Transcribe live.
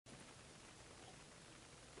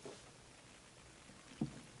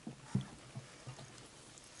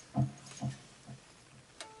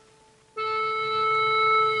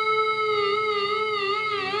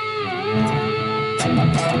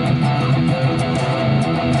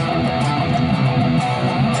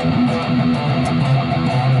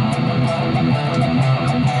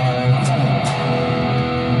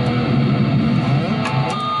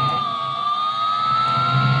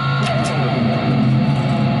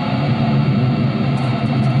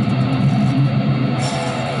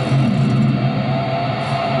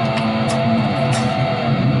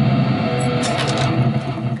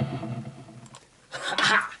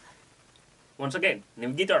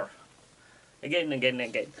new guitar. Again.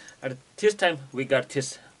 And this time we got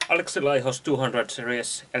this Alexi 200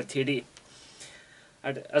 series LTD.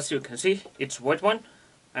 And as you can see, it's white one,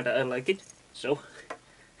 and I like it, so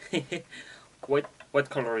white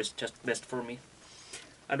color is just best for me.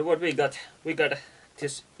 And what we got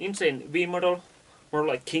this insane V model, more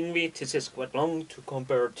like King V. This is quite long to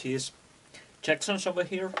compare to these Jacksons over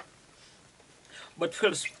here, but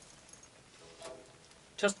feels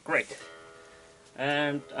just great.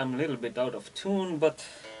 And I'm a little bit out of tune, but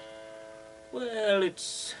well,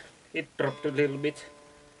 it dropped a little bit.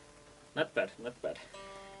 Not bad.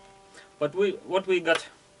 But what we got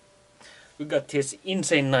this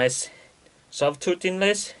insane nice soft tooth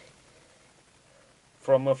inlays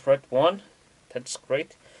from a fret 1. That's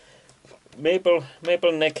great. Maple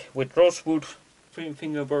neck with rosewood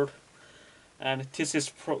fingerboard, and this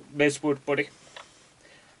is basswood body.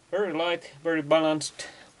 Very light, very balanced.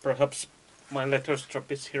 Perhaps my letter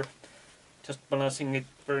strap is here, just balancing it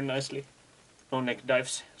very nicely. No neck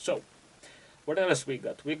dives. So, what else we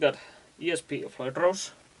got? We got ESP float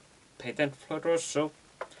rose, patent float rose, so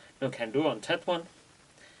no can do on that one.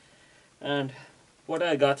 And what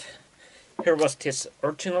I got here was this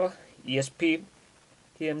original ESP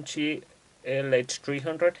TMG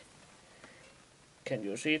LH300. Can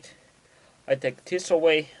you see it? I take this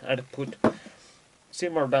away and put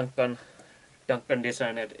Seymour Duncan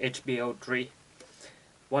designed HB03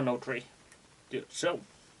 103. So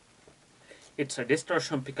it's a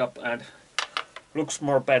distortion pickup and looks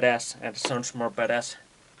more badass and sounds more badass.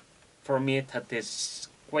 For me that is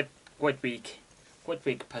quite weak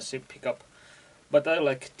passive pickup, but I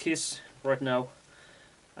like this right now.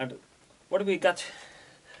 And what do we got?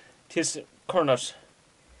 These corners,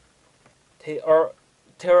 they are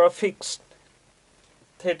fixed.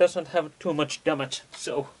 They doesn't have too much damage,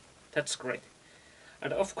 so that's great.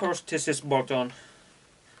 And of course this is bolt on.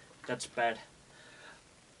 That's bad.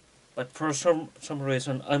 But for some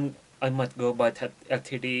reason I might go buy that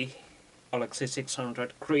LTD Alexi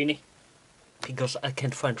 600 greeny, because I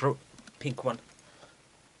can't find a pink one.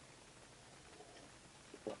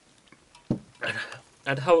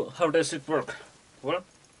 And how does it work? Well,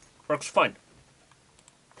 works fine.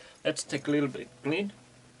 Let's take a little bit clean.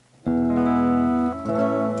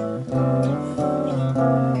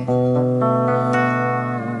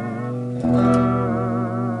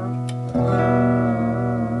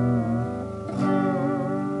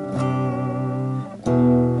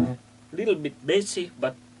 Little bit bassy,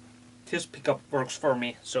 but this pickup works for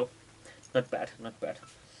me, so not bad.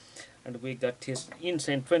 And we got this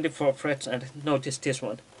insane 24 frets, and notice this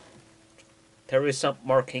one. There is some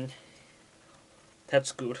marking.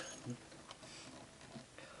 That's good.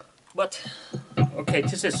 But okay,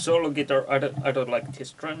 this is solo guitar. I don't like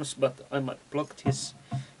these drums, but I might block this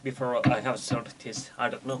before I have sold this. I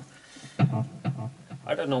don't know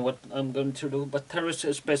what I'm going to do, but there is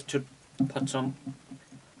a space to put some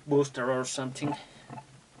booster or something,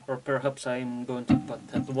 or perhaps I'm going to put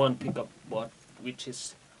that one pickup board which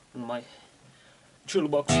is on my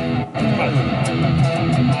toolbox.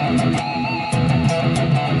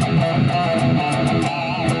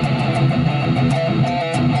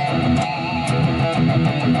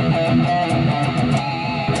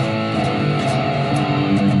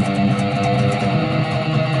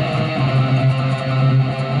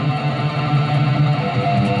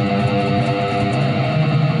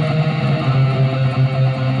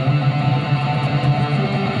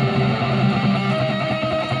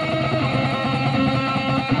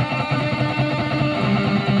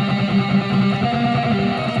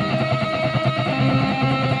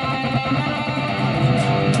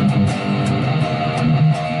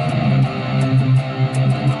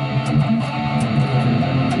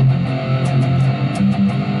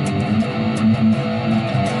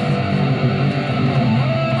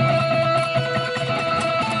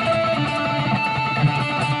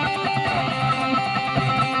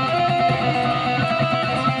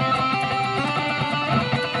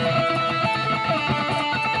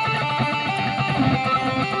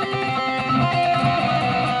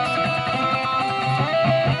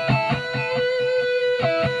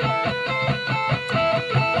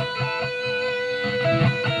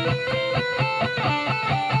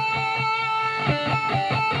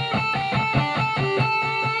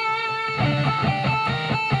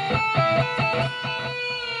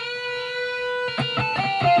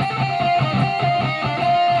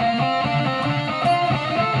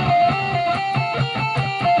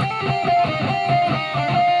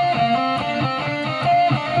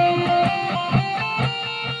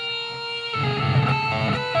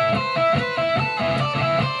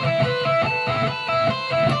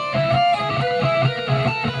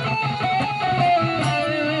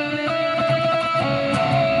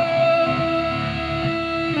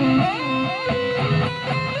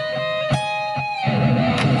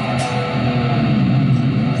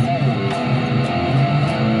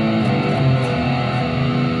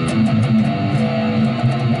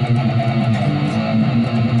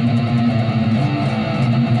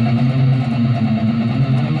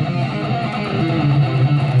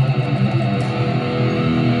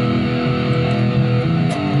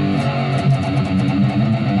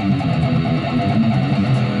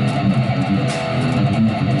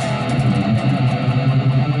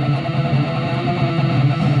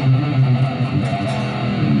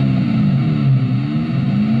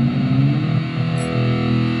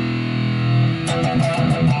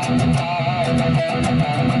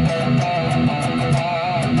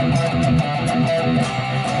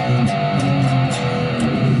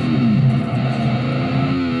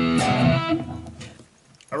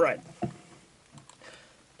 Alright.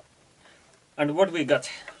 And what we got?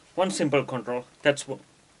 One simple control. That's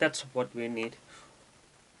what we need.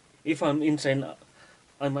 If I'm insane,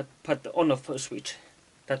 I might put the on-off switch.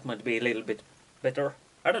 That might be a little bit better.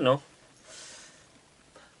 I don't know.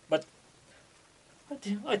 But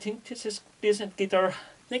I think this is decent guitar.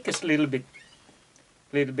 Neck is a little bit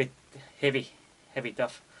heavy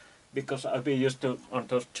tough, because I've been used to on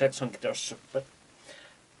those Jetson guitars. But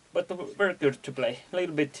very good to play. A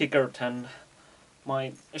little bit thicker than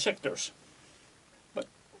my ejectors. But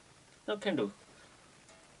no can do.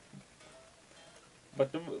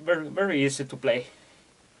 But very easy to play.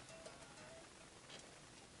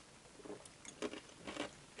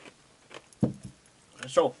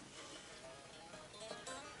 So,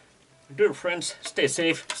 dear friends, stay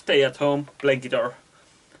safe, stay at home, play guitar.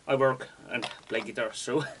 I work and play guitar,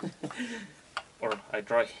 so or I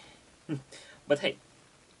try. But hey,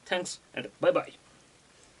 thanks and bye bye.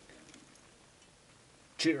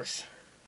 Cheers.